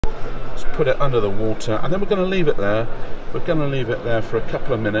put it under the water, and then we're going to leave it there. We're going to leave it there for a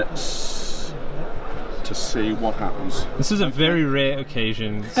couple of minutes to see what happens. This is a very rare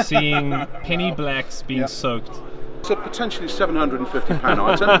occasion, seeing penny blacks being soaked. It's a potentially £750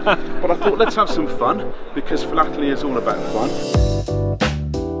 item, but I thought let's have some fun, because philately is all about fun.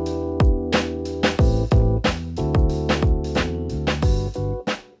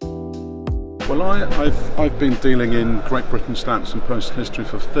 Well, I've been dealing in Great Britain stamps and postal history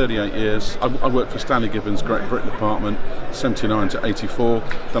for 38 years. I worked for Stanley Gibbons' Great Britain department, 79 to 84.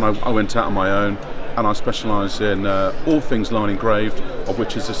 Then I went out on my own, and I specialise in all things line engraved, of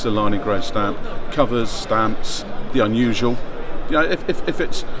which is this a line engraved stamp, covers, stamps, the unusual. You know, if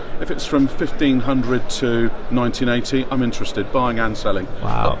it's from 1500 to 1980, I'm interested, buying and selling.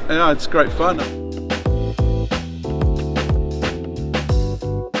 Wow. Yeah, it's great fun.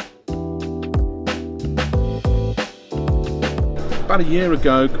 About a year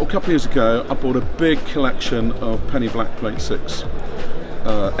ago, or a couple of years ago, I bought a big collection of penny black plate 6.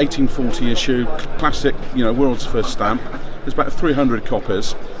 1840 issue, classic, you know, world's first stamp. There's about 300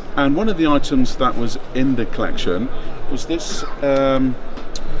 copies, and one of the items that was in the collection was this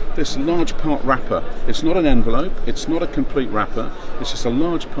this large part wrapper. It's not an envelope, it's not a complete wrapper, it's just a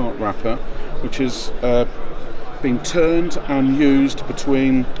large part wrapper which has been turned and used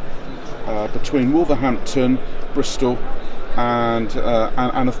between Wolverhampton, Bristol and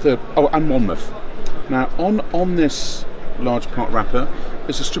Monmouth. Now on this large part wrapper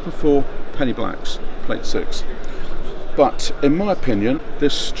is a strip of 4 penny blacks, plate 6. But in my opinion,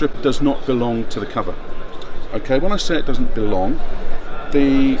 this strip does not belong to the cover. Okay, when I say it doesn't belong,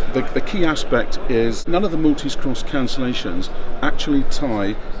 the key aspect is none of the Maltese cross cancellations actually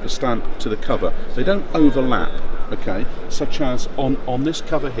tie the stamp to the cover. They don't overlap, okay, such as on this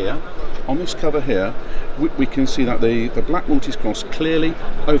cover here. On this cover here, we can see that the black Maltese cross clearly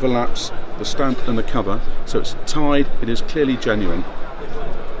overlaps the stamp and the cover, so it's tied, it is clearly genuine.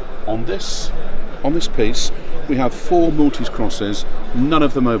 On this piece, we have 4 Maltese crosses, none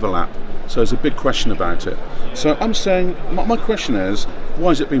of them overlap, so there's a big question about it. So I'm saying, my question is, why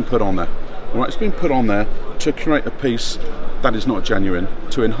has it been put on there? All right, it's been put on there to create a piece that is not genuine,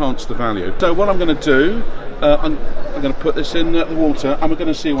 to enhance the value. So what I'm going to do, I'm going to put this in the water, and we're going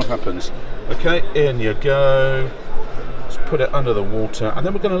to see what happens. Okay, in you go. Let's put it under the water, and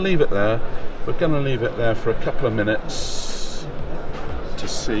then we're going to leave it there. We're going to leave it there for a couple of minutes to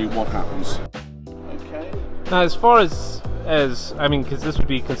see what happens. Okay. Now, as far as I mean, because this would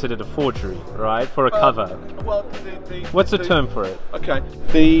be considered a forgery, right, for a cover. Well, what's the term for it? Okay,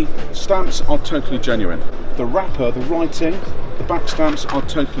 the stamps are totally genuine. The wrapper, the writing, the back stamps are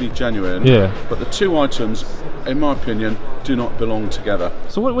totally genuine. Yeah. But the two items, in my opinion, do not belong together.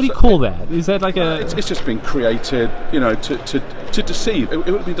 So what do you call that? Is that like a? It's just been created, you know, to deceive. It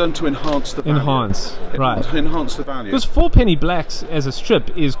would be done to enhance the value. Enhance, right? To enhance the value. Because 4 penny blacks as a strip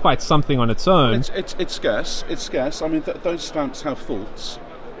is quite something on its own. It's scarce. It's scarce. I mean, those stamps have faults.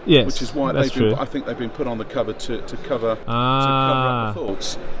 Yes, which is why I think they've been put on the cover to cover up the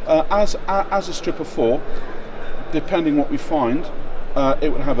faults. As a strip of 4, depending what we find,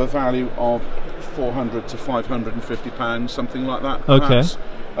 it would have a value of £400 to £550, something like that. Perhaps.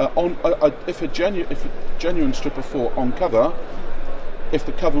 Okay. If a genuine strip of 4 on cover, if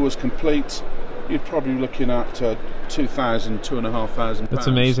the cover was complete, you'd probably be looking at £2,000, £2,500. That's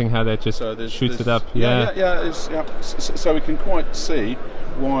amazing how that just shoots it up. Yeah. So we can quite see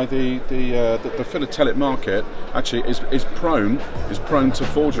why the philatelic market actually is prone to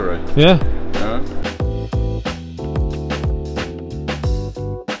forgery. Yeah.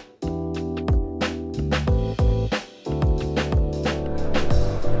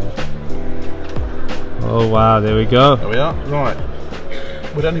 Oh wow, there we go. There we are. Right.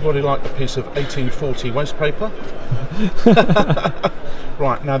 Would anybody like a piece of 1840 waste paper?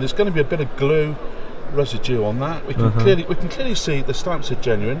 Right, now there's going to be a bit of glue residue on that. We can clearly see the stamps are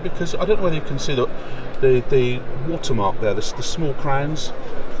genuine, because I don't know whether you can see the watermark there, the small crowns.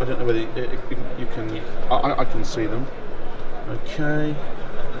 I don't know whether you can. I can see them. Okay.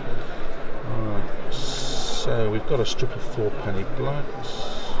 Alright, so we've got a strip of 4 penny blacks.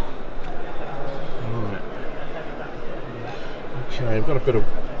 Right. Okay, we've got a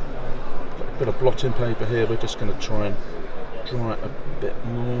bit of blotting paper here. We're just going to try and dry it a bit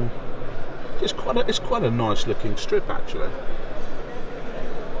more. It's quite a nice looking strip actually.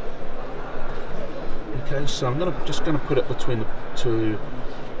 Okay, so I'm just going to put it between the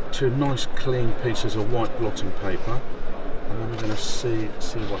two nice clean pieces of white blotting paper, and then we're going to see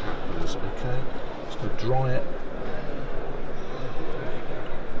what happens. Okay, just going to dry it.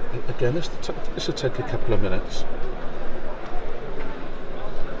 Again, this will take a couple of minutes.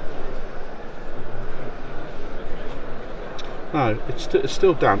 No, it's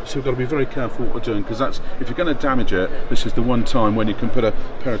still damp, so we've got to be very careful what we're doing, because that's, if you're going to damage it, this is the one time when you can put a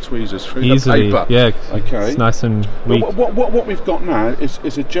pair of tweezers through easily, the paper. Yeah, okay. It's nice and weak. What we've got now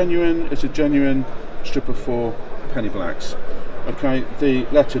is a genuine strip of 4 penny blacks. Okay, the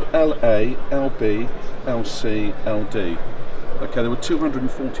lettered LA, LB, LC, LD. Okay, there were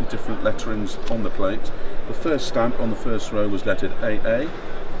 240 different letterings on the plate. The first stamp on the first row was lettered AA.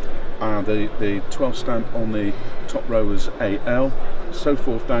 The 12th stamp on the top row was AL, so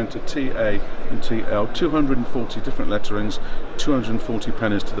forth down to TA and TL. 240 different letterings, 240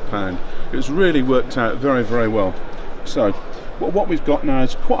 pennies to the pound. It's really worked out very, very well. So what we've got now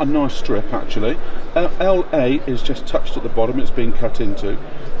is quite a nice strip actually. LA is just touched at the bottom, it's been cut into.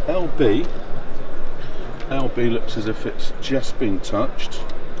 LB looks as if it's just been touched.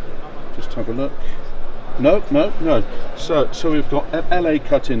 Just have a look. No. So we've got LA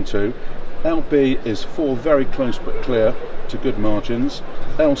cut into. LB is 4 very close but clear to good margins.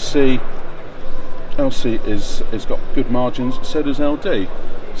 LC is got good margins. So does LD.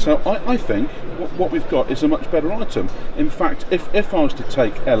 So I think what we've got is a much better item. In fact, if I was to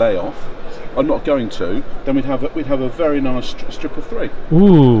take LA off, I'm not going to, then we'd have a very nice strip of 3.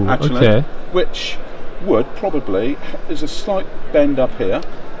 Ooh, actually, okay. Which would probably, there's a slight bend up here.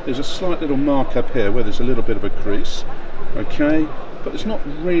 There's a slight little mark up here where there's a little bit of a crease, okay, but it's not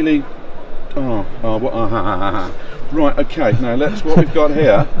really. Right, okay. Now what we've got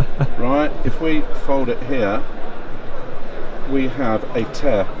here, right? If we fold it here, we have a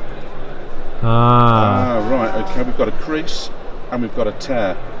tear. Right, okay. We've got a crease and we've got a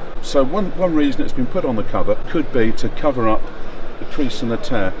tear. So one reason it's been put on the cover could be to cover up the crease and the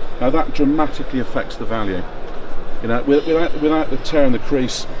tear. Now that dramatically affects the value. You know, without the tear and the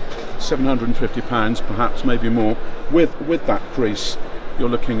crease, £750 perhaps, maybe more. With that crease, you're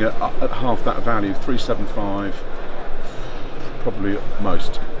looking at half that value, £375, probably at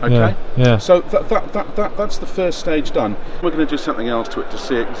most. Okay. Yeah. So that's the first stage done. We're going to do something else to it to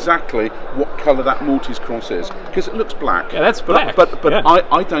see exactly what colour that Maltese cross is, because it looks black. Yeah, that's black. But yeah.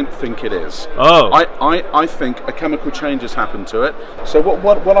 I don't think it is. Oh. I think a chemical change has happened to it. So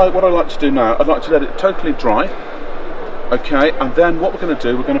what I like to do now, I'd like to let it totally dry. Okay, and then what we're going to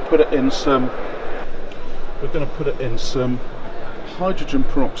do, we're going to put it in some hydrogen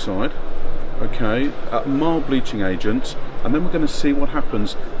peroxide, okay, mild bleaching agent, and then we're going to see what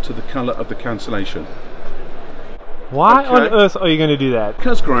happens to the colour of the cancellation. Why on earth are you going to do that?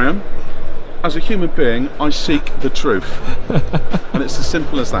 Because, Graham, as a human being, I seek the truth, and it's as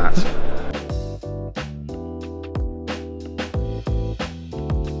simple as that.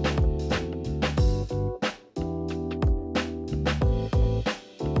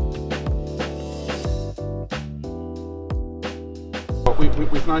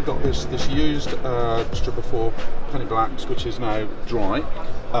 We've now got this used strip of 4 penny blacks, which is now dry,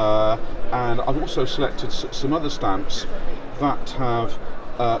 and I've also selected some other stamps that have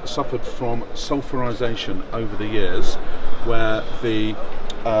suffered from sulfurization over the years, where the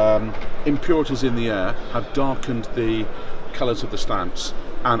impurities in the air have darkened the colours of the stamps,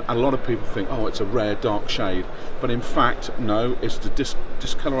 and a lot of people think, oh, it's a rare dark shade, but in fact no, it's the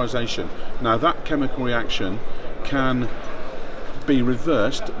discolorization. Now that chemical reaction can be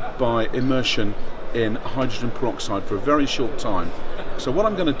reversed by immersion in hydrogen peroxide for a very short time. So what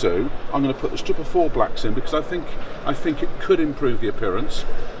I'm going to do, I'm going to put the strip of 4 blacks in, because I think it could improve the appearance,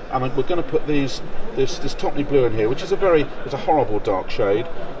 and we're going to put this Topney blue in here, which is it's a horrible dark shade,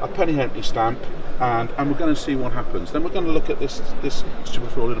 a penny Hentley stamp, and we're going to see what happens. Then we're going to look at this strip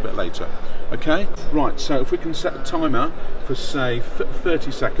of 4 a little bit later. Okay, right, so if we can set a timer for say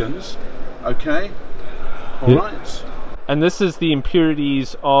 30 seconds, okay, all right. And this is the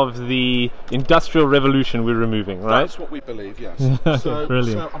impurities of the Industrial Revolution we're removing, right? That's what we believe, yes.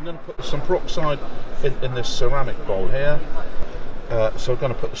 Brilliant. So I'm going to put some peroxide in this ceramic bowl here. So we're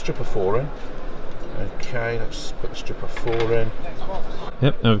going to put the strip of 4 in. Okay, let's put the strip of 4 in.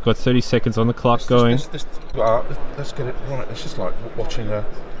 Yep, now we've got 30 seconds on the clock going. Let's get it right. It's just like watching a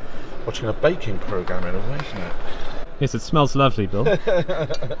baking program in a way, isn't it? Yes, it smells lovely, Bill.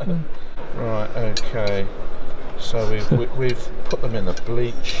 Right, okay. So we've put them in the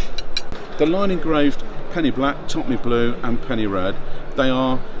bleach. The line engraved penny black, Topney blue and penny red, they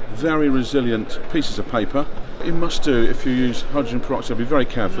are very resilient pieces of paper. What you must do if you use hydrogen peroxide, be very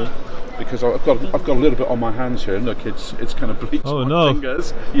careful, because I've got a little bit on my hands here, and look, it's kind of bleached my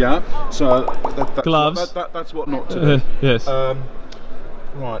fingers. Yeah, so gloves. That's what not to do. Yes.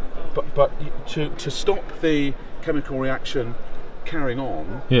 Right, but to stop the chemical reaction carrying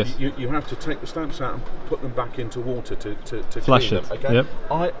on, yes, you have to take the stamps out and put them back into water to flush clean it. them. Okay. Yep.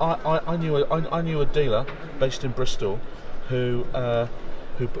 I knew a dealer based in Bristol who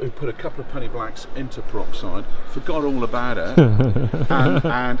put a couple of penny blacks into peroxide, forgot all about it,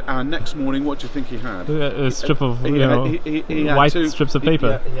 and next morning, what do you think he had? A strip of he had white two, strips of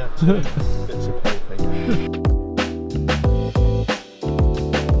paper. He had 2 bits of paper.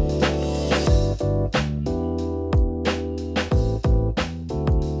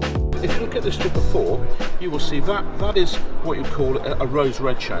 If you look at the strip of 4, you will see that is what you call a rose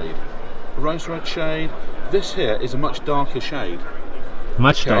red shade. A rose red shade. This here is a much darker shade.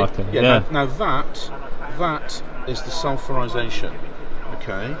 Much darker. Yeah. Now that is the sulfurization.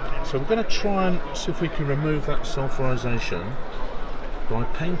 Okay. So we're going to try and see if we can remove that sulfurization by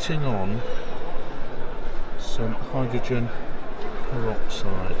painting on some hydrogen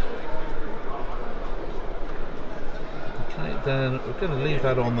peroxide. Okay, then we're going to leave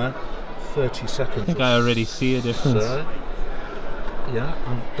that on there 30 seconds. I think I already see a difference. So, yeah,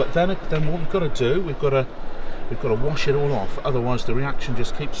 but then what we've got to do, we've got to wash it all off. Otherwise, the reaction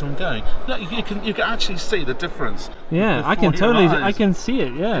just keeps on going. Look, you can actually see the difference. Yeah, I can totally. I can see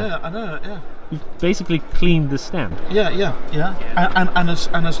it. Yeah. Yeah, I know. Yeah. You've basically cleaned the stamp. Yeah. And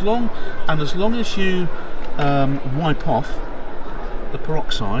as long as you wipe off the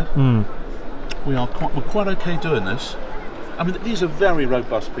peroxide, we're quite okay doing this. I mean, these are very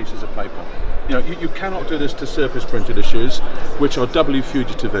robust pieces of paper. You know, you cannot do this to surface printed issues, which are W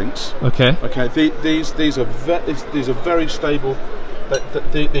fugitive inks. Okay. Okay. These are very stable.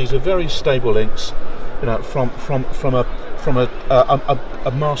 These are very stable inks. You know, from a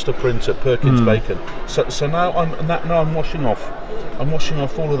master printer, Perkins Bacon. So now I'm washing off. I'm washing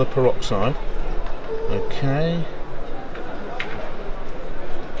off all of the peroxide. Okay.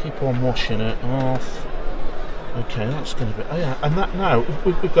 Keep on washing it off. Okay, that's going to be. Oh yeah, and that now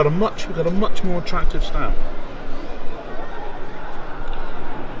we've got a much more attractive stamp.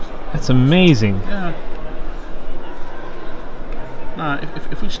 That's amazing. Yeah. Now,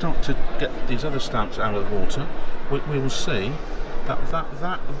 if we start to get these other stamps out of the water, we will see that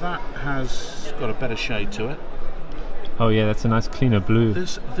has got a better shade to it. Oh yeah, that's a nice cleaner blue.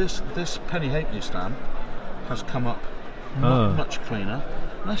 This penny halfpenny stamp has come up much cleaner.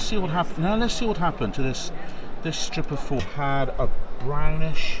 Let's see what happened. Now let's see what happened to this strip of 4. Had a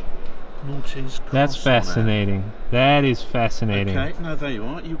brownish maltese cross. That's fascinating. That is fascinating. Okay, now there you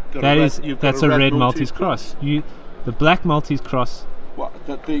are. That's a red Maltese cross. The black Maltese cross. What?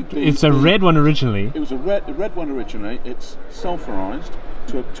 It's a red one originally. It was a red one originally. It's sulfurized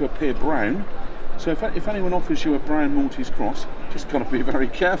to appear brown. So if anyone offers you a brown Maltese cross, just got to be very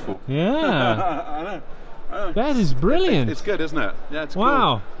careful. Yeah. I know. That is brilliant. It's good, isn't it? Yeah, it's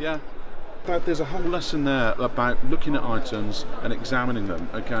wow. Cool. Yeah. There's a whole lesson there about looking at items and examining them.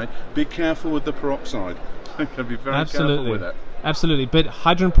 Okay, be careful with the peroxide. Be very careful with it. Absolutely, but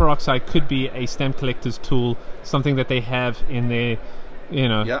hydrogen peroxide could be a stamp collector's tool, something that they have in their,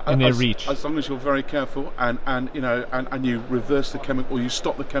 in their reach. As long as you're very careful and you reverse the chemical, or you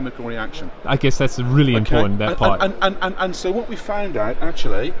stop the chemical reaction. I guess that's really important. That part. And so what we found out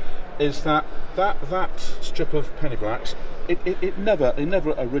actually is that strip of penny blacks, it never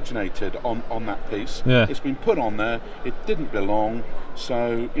originated on that piece. Yeah. It's been put on there. It didn't belong.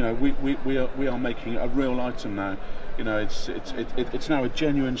 So we are making a real item now. It's now a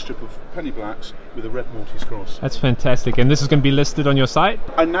genuine strip of penny blacks with a red Maltese cross. That's fantastic. And this is going to be listed on your site?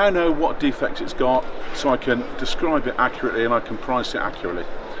 I now know what defects it's got, so I can describe it accurately and I can price it accurately.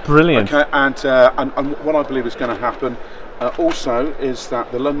 Brilliant. Okay, and what I believe is going to happen also is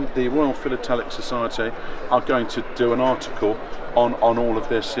that the Royal Philatelic Society are going to do an article on all of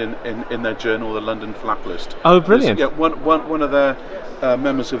this in their journal, the London Philatelist. Oh, brilliant! Yeah, one of their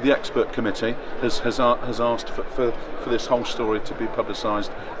members of the expert committee has asked for this whole story to be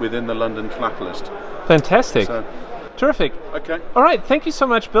publicised within the London Philatelist. Fantastic. So, terrific. Okay. All right. Thank you so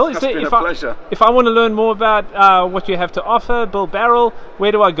much, Bill. It's been a pleasure. If I want to learn more about what you have to offer, Bill Barrell,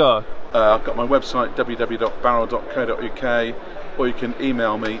 where do I go? I've got my website, www.barrell.co.uk, or you can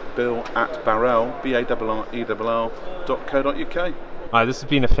email me, bill@barrell, BARRELL.co.uk. All right, this has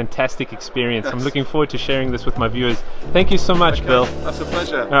been a fantastic experience. Yes. I'm looking forward to sharing this with my viewers. Thank you so much, Bill. That's a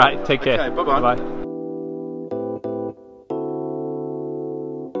pleasure. All right, take care. Okay, bye-bye. Bye-bye.